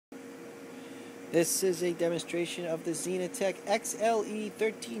This is a demonstration of the Xenetech XLE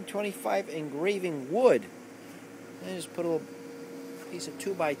 1325 engraving wood. And just put a little piece of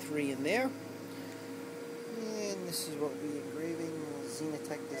 2x3 in there. And this is what we're engraving,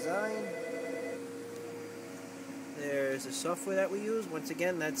 Xenetech design. There's the software that we use. Once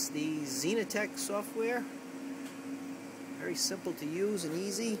again, that's the Xenetech software. Very simple to use and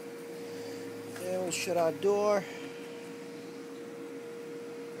easy. And we'll shut our door.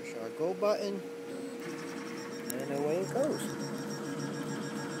 Push our go button. And away it goes.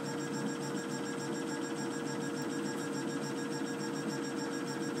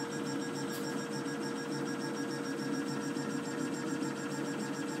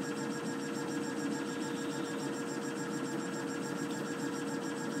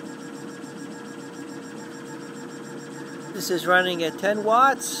 This is running at 10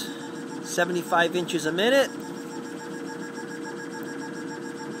 watts, 75 inches a minute.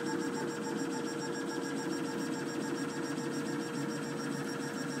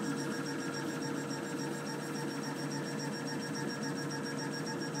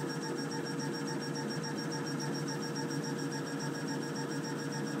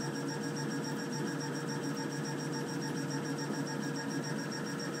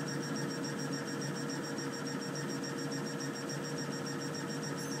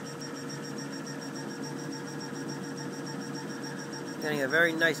 Getting a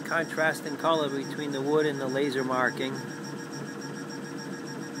very nice contrasting color between the wood and the laser marking.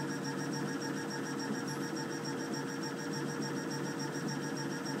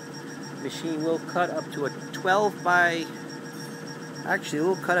 Machine will cut up to a 12 by, actually it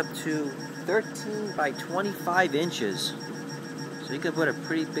will cut up to 13 by 25 inches. So you can put a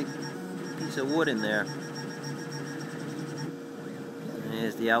pretty big piece of wood in there.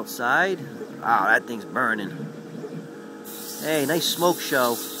 There's the outside. Wow, that thing's burning. Hey, nice smoke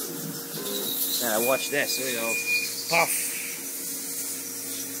show. Watch this. There we go. Puff.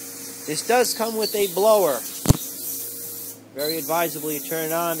 This does come with a blower. Very advisable you turn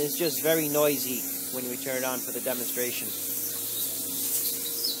it on. It's just very noisy when we turn it on for the demonstration.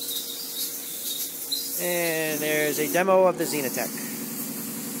 And there's a demo of the Xenetech.